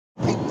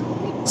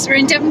So we're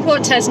in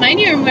Devonport,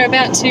 Tasmania, and we're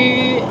about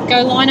to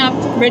go line up,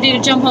 ready to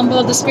jump on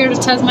board the Spirit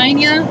of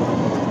Tasmania.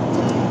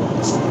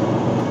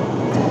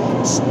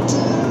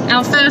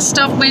 Our first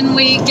stop when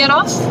we get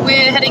off,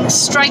 we're heading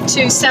straight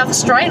to South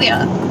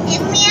Australia.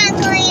 And we are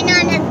going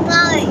on a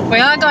boat. We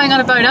are going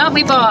on a boat, aren't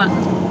we, Bon?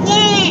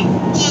 Yeah.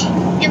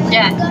 And we've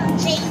Yeah. got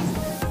these.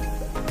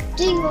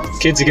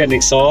 Kids are getting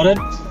excited.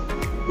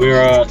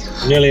 We're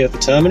nearly at the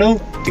terminal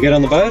to get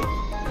on the boat.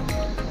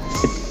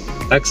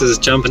 Max is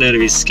jumping out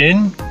of his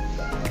skin.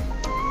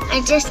 I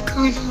just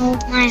can't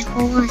hold my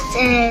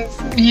horses.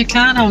 You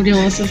can't hold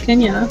your horses, can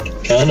you?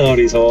 Can't hold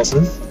his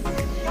horses.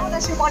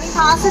 That's your boarding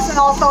passes and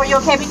also your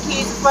cabin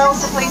keys as well,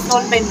 so please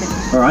don't bend them.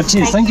 Alright,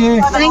 cheers, thank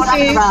you. Thank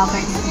you.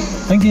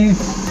 Thank you.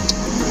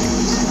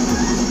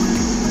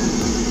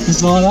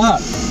 Just like that.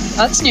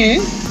 That's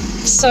new.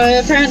 So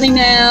apparently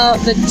now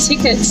the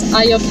tickets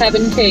are your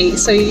cabin key.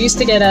 So you used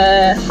to get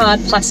a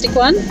hard plastic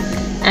one,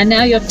 and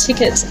now your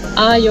tickets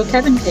are your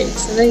cabin key.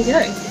 So there you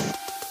go.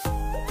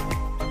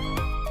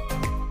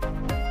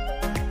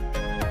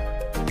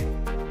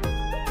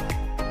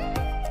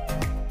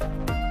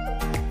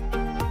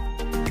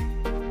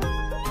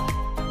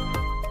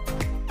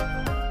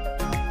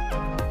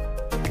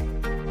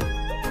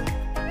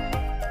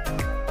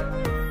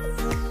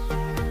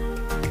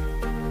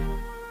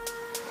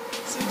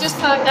 Just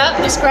parked up,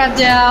 just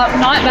grabbed our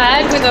night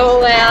bag with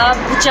all our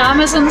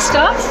pyjamas and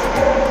stuff,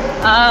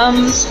 a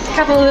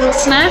couple of little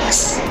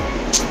snacks,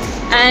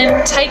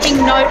 and taking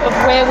note of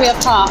where we are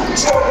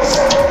parked.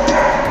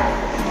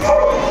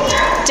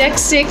 Deck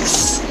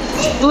 6,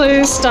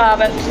 blue,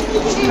 starboard.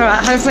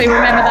 Alright, hopefully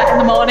remember that in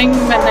the morning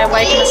when they're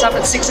waking us up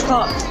at 6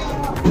 o'clock.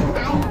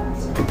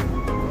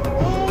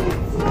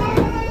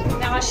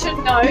 Now I should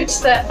note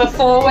that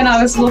before when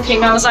I was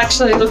looking, I was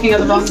actually looking at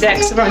the wrong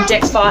deck, so we're on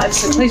deck 5,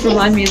 so please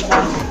remind me of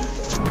that.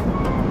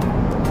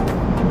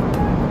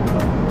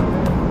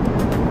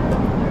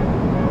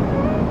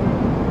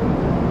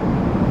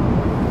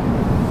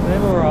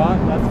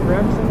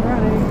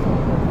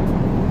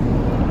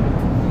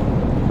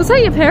 Was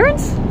that your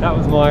parents? That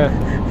was my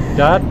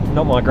dad,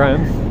 not my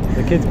gram.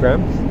 The kid's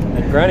gram.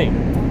 And granny,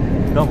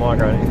 not my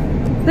granny.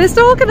 They're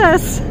stalking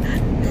us!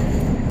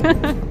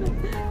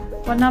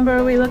 What number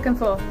are we looking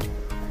for?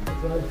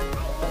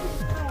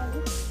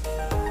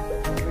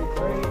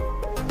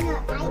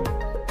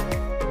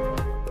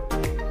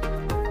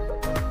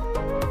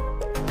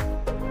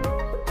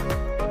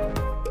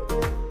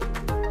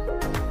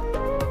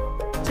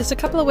 Just a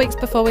couple of weeks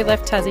before we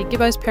left Tassie,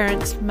 Gibbo's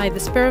parents made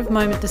the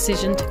spur-of-the-moment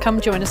decision to come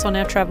join us on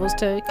our travels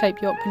to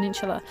Cape York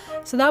Peninsula.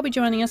 So they'll be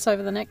joining us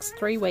over the next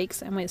 3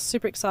 weeks, and we're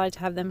super excited to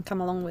have them come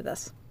along with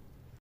us.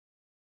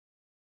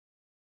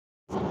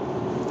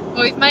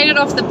 Well, we've made it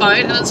off the boat,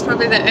 and it's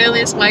probably the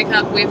earliest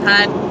wake-up we've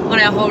had on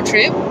our whole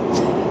trip.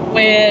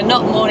 We're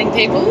not morning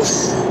people,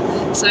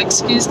 so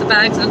excuse the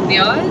bags under the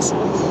eyes.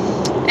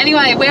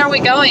 Anyway, where are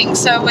we going?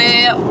 So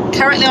we're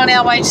currently on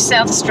our way to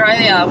South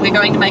Australia. We're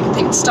going to make a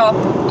pit stop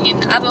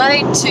in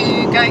Adelaide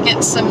to go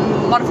get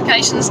some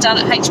modifications done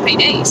at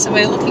HPD. So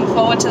we're looking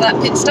forward to that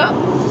pit stop.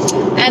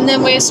 And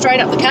then we're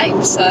straight up the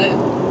Cape. So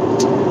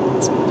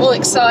it's all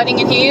exciting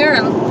in here,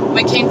 and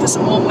we're keen for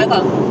some warm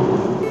weather.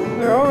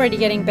 We're already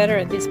getting better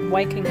at this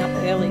waking up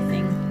early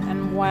thing.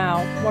 And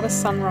wow, what a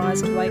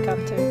sunrise to wake up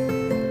to.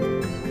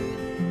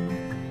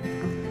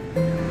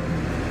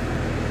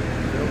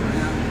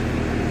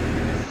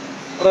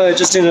 Hello,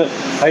 just in at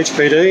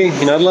HPD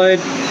in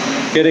Adelaide,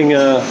 getting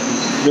a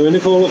new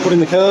intercooler put in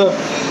the car.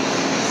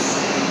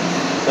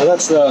 Now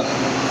that's the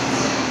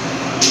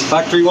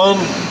factory one.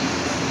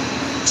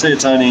 See,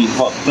 it's only,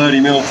 what,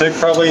 30mm thick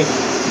probably,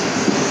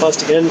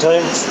 plastic end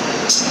tanks.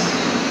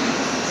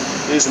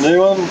 Here's the new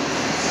one.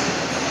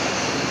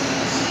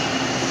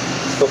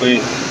 Probably a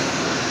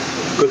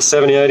good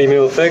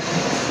 70-80mm thick,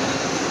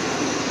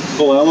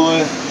 full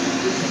alloy.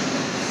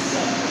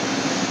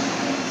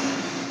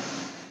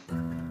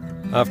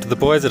 After the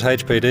boys at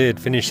HPD had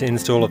finished the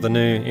install of the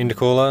new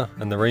intercooler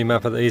and the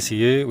remap of the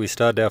ECU, we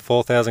started our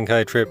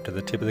 4,000k trip to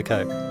the tip of the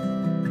Cape.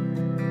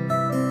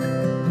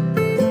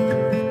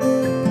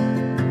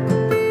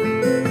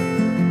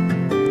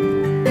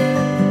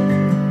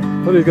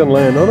 Thought he was going to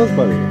land on us,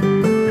 buddy.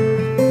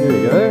 Here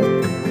we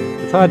go.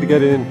 It's hard to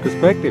get it in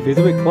perspective, he's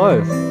a bit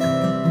close.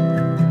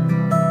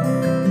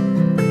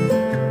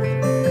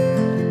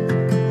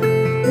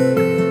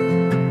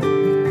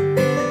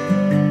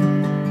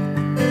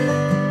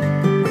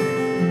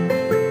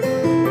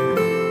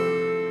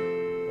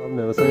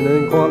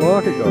 Quite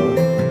like it, guys.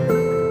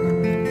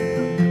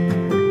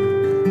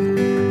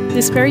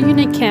 This very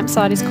unique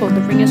campsite is called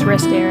the Ringers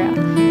Rest Area.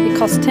 It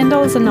costs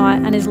 $10 a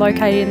night and is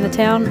located in the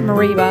town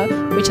Mareeba,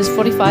 which is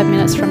 45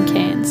 minutes from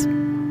Cairns.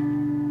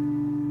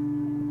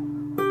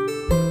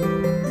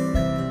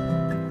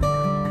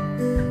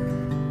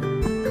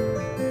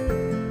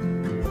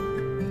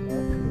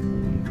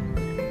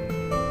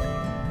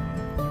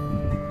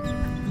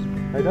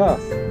 Hey, Das.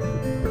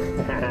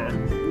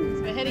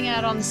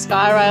 Out on the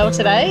Skyrail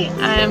today,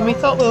 and we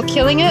thought we were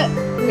killing it.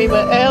 We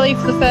were early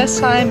for the first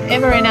time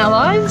ever in our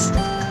lives,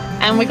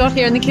 And we got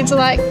here and the kids are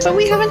like, but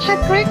we haven't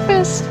had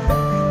breakfast.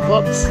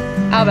 Whoops,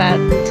 our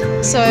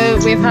bad. So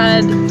we've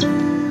had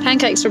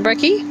pancakes for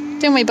brekkie,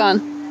 didn't we, Bun?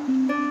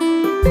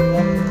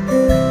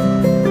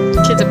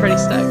 Kids are pretty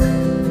stoked.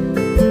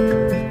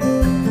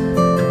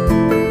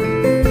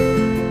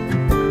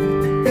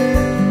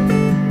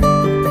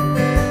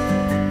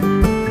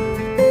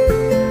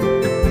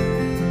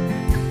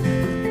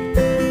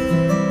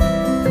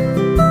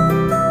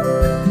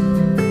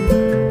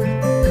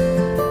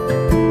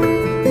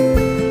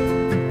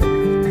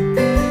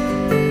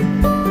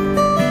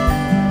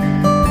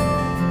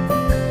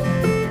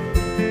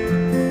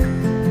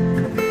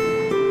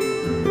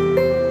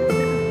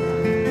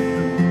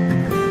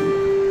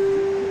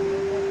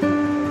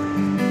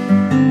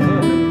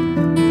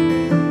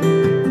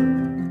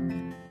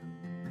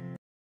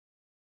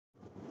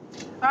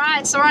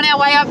 Alright, so we're on our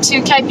way up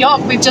to Cape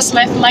York. We've just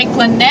left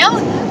Lakeland now.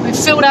 We've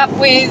filled up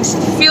with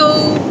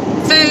fuel,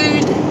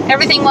 food,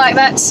 everything like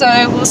that, so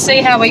we'll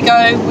see how we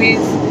go with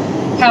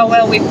how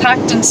well we've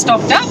packed and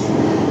stocked up.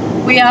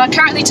 We are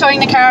currently towing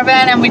the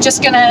caravan and we're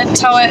just going to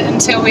tow it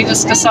until we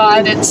just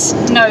decide it's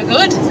no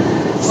good.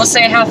 We'll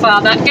see how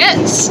far that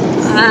gets.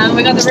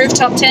 We've got the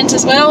rooftop tent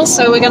as well,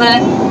 so we're going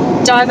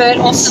to divert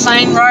off the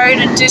main road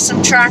and do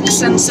some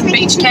tracks and some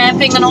beach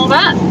camping and all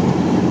that.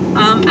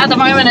 At the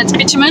moment it's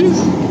bitumen.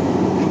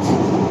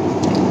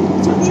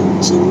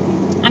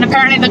 And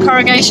apparently the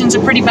corrugations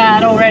are pretty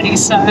bad already,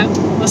 so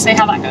we'll see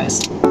how that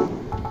goes.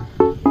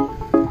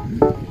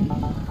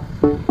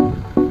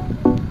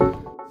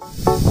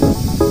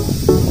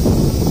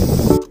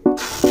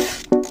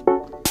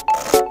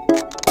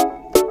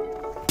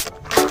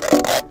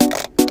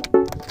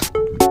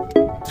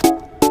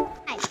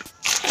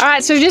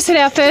 Alright, so we've just hit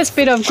our first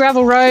bit of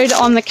gravel road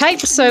on the Cape,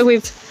 so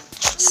we've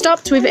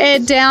stopped, we've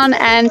aired down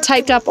and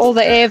taped up all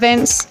the air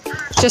vents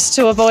just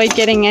to avoid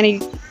getting any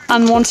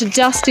unwanted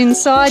dust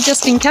inside,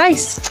 just in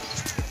case.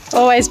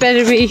 Always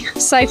better to be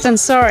safe than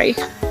sorry.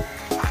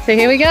 So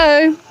here we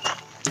go.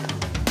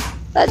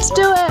 Let's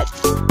do it.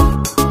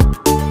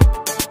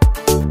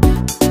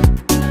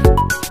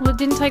 Well, it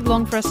didn't take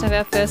long for us to have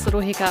our first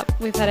little hiccup.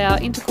 We've had our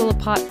intercooler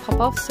pipe pop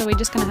off, so we're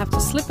just going to have to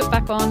slip it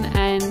back on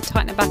and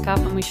tighten it back up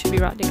and we should be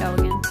right to go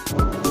again.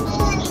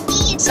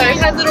 So we've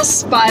had a little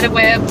spider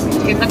web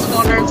in the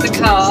corner of the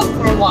car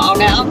for a while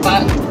now,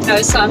 but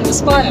no sign of a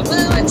spider.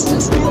 Well, it's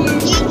just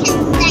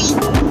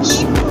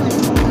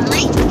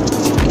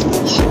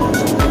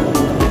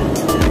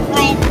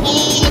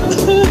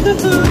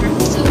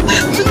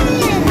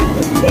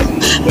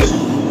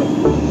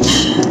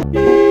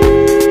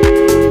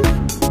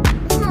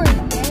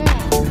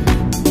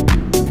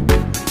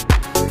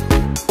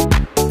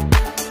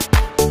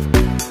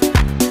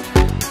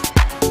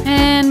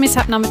And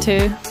mishap number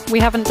 2. We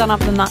haven't done up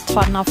the nut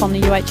tight enough on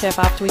the UHF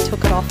after we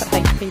took it off at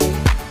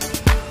HPD.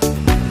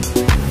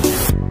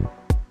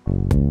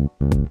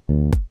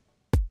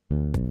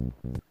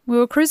 We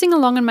were cruising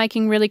along and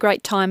making really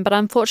great time, but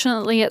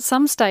unfortunately at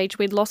some stage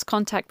we'd lost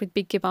contact with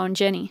Big Gibbo and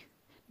Jenny.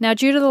 Now,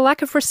 due to the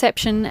lack of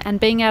reception and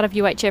being out of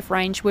UHF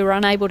range, we were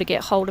unable to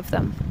get hold of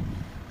them.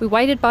 We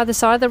waited by the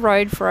side of the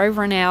road for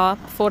over an hour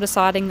before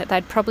deciding that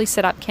they'd probably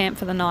set up camp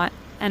for the night,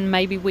 and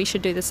maybe we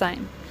should do the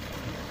same.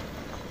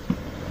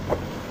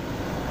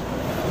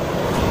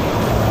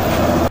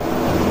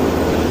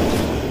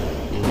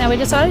 Now, we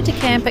decided to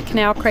camp at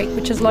Canal Creek,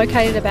 which is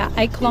located about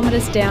 8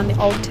 kilometres down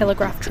the old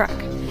telegraph track.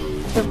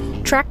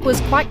 The track was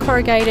quite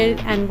corrugated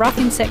and rough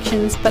in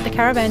sections, but the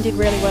caravan did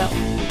really well.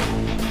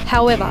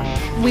 However,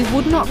 we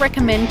would not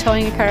recommend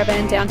towing a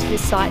caravan down to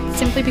this site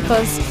simply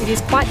because it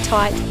is quite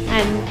tight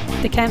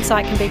and the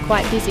campsite can be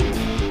quite busy,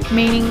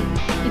 meaning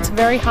it's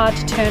very hard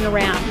to turn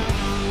around.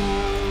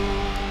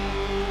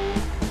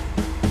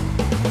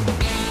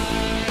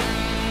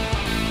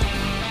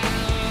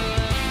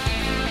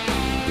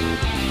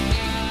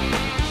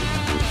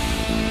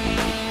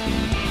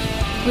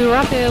 We were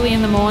up early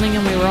in the morning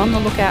and we were on the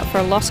lookout for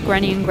a lost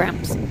Granny and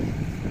Gramps.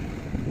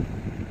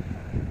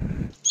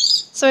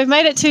 So we've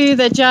made it to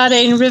the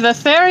Jardine River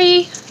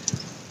Ferry.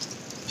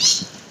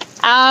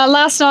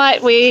 Last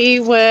night we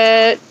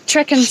were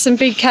trekking some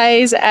big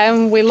Ks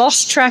and we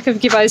lost track of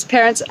Gibbo's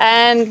parents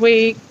and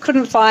we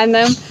couldn't find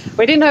them.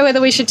 We didn't know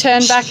whether we should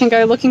turn back and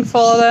go looking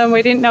for them.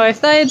 We didn't know if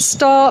they had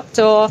stopped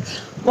or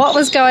what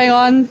was going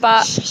on,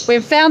 but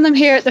we've found them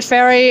here at the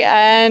ferry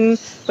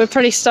and we're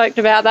pretty stoked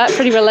about that,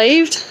 pretty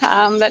relieved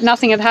that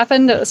nothing had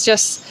happened. It was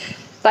just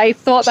they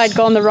thought they'd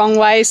gone the wrong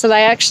way, so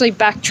they actually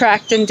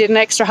backtracked and did an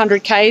extra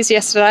 100 Ks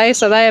yesterday,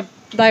 so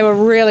they were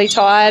really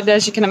tired,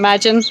 as you can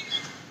imagine.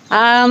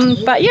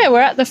 But yeah, we're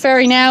at the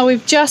ferry now.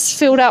 We've just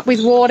filled up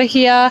with water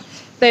here.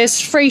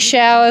 There's free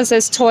showers,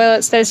 there's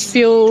toilets, there's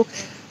fuel,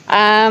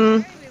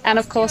 and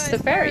of course the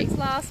ferry.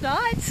 Last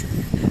night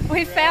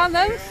we found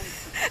them.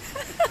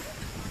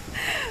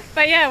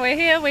 But yeah, we're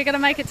here. We're going to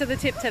make it to the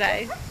tip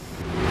today.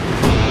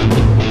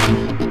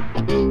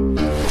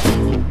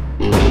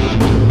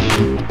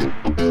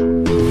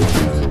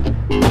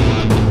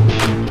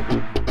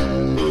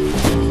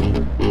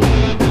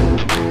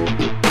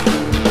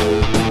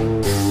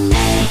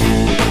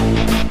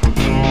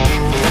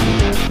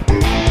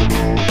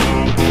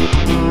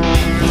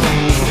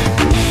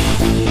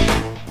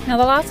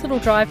 last little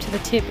drive to the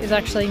tip is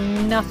actually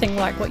nothing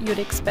like what you'd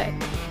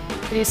expect.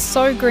 It is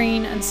so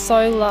green and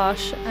so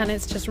lush, and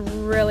it's just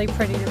really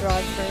pretty to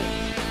drive through.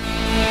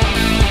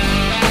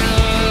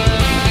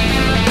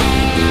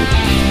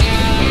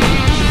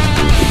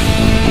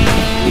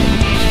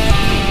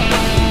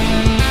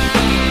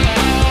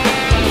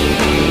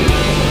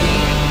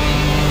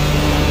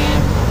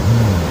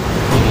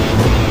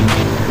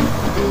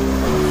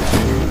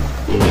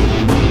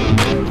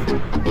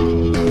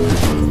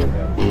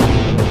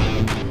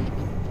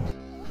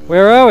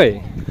 Where are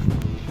we?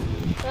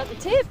 We're at the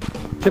tip.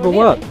 Tip of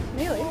what?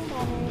 Nearly.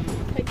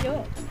 Take you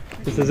it.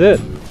 This is it.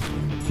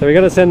 So we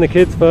got to send the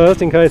kids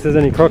first in case there's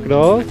any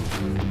crocodiles.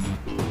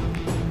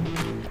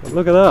 But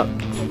look at that.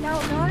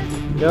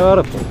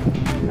 Beautiful.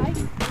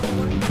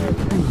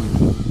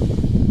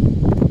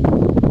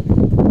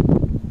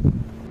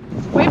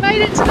 We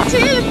made it to the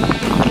tip!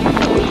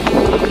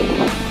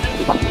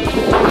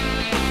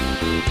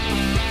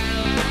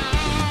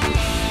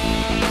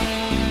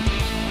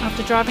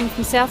 After driving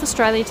from South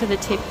Australia to the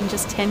tip in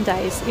just 10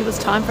 days, it was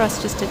time for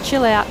us just to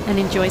chill out and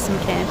enjoy some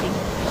camping.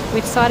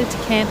 We decided to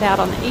camp out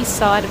on the east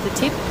side of the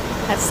tip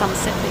at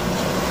Somerset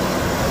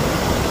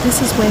Beach.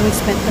 This is where we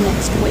spent the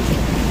next week.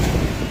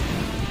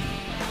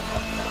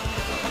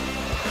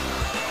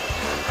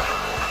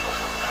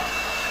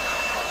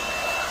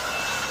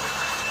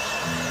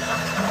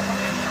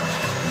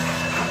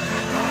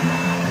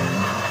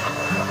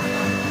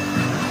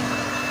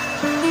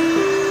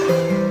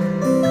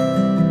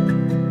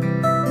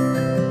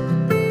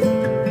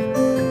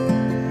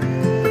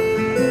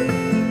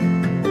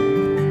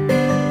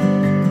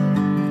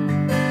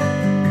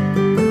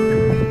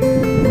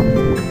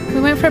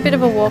 For a bit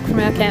of a walk from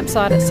our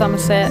campsite at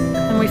Somerset,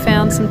 and we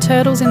found some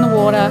turtles in the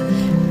water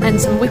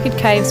and some wicked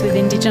caves with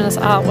Indigenous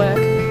artwork.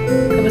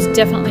 It was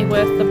definitely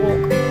worth the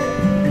walk.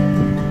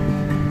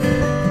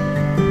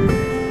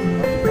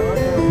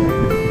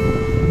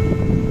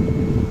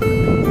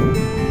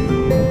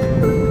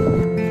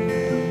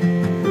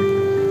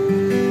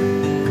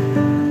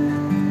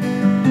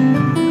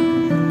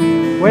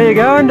 Where you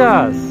going,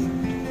 Daz?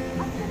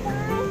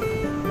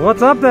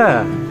 What's up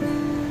there?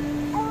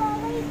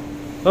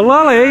 A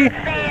lolly?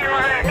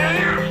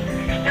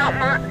 Not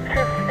much to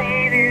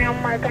stand, and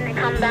then we're going to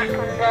come back on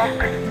rock.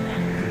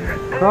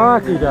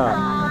 Crikey, Daz.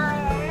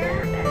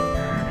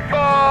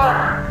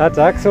 That's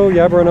Axel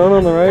yabbering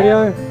on the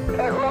radio.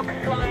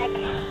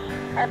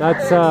 It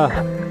looks like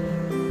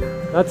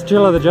that's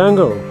Jill of the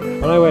Jungle.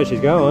 I know where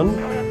she's going.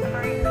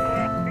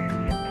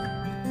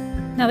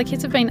 Now the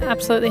kids have been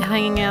absolutely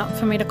hanging out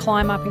for me to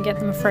climb up and get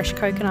them a fresh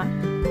coconut.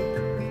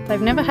 They've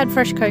never had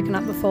fresh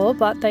coconut before,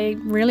 but they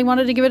really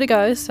wanted to give it a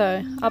go,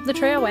 so up the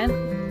tree I went.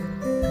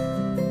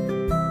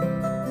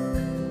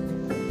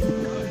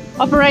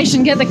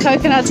 Operation Get the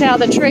Coconuts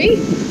Out of the Tree.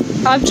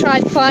 I've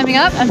tried climbing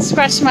up and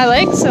scratched my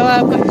leg, so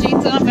I've got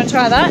jeans on, I'm going to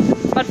try that.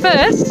 But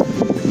first,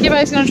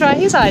 Gibbo's going to try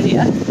his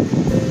idea.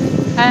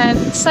 And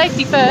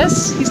safety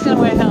first, he's going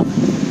to wear a helmet.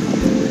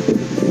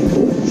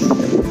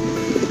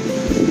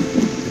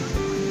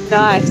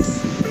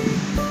 Nice.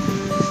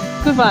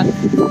 Good one.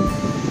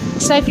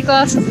 Safety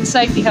glasses and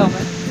safety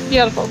helmet.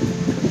 Beautiful.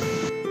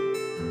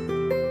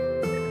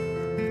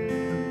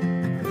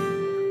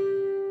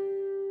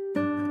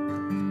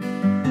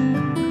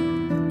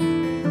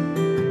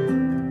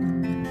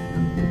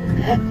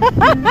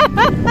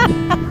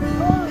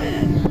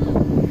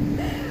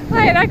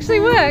 Hey, it actually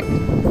worked!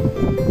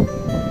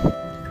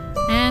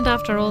 And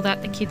after all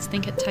that, the kids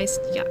think it tastes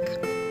yuck.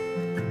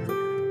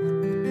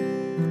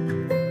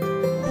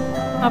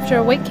 After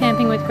a week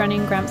camping with Granny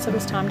and Gramps, it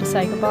was time to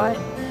say goodbye.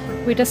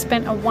 We just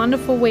spent a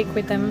wonderful week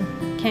with them,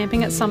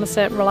 camping at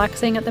Somerset,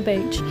 relaxing at the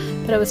beach,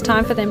 but it was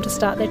time for them to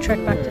start their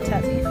trek back to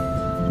Tassie.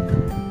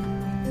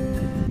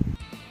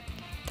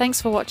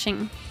 Thanks for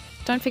watching.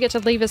 Don't forget to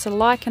leave us a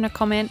like and a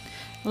comment,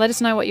 let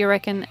us know what you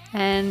reckon,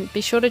 and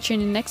be sure to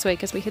tune in next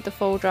week as we hit the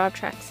 4-wheel drive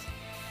tracks.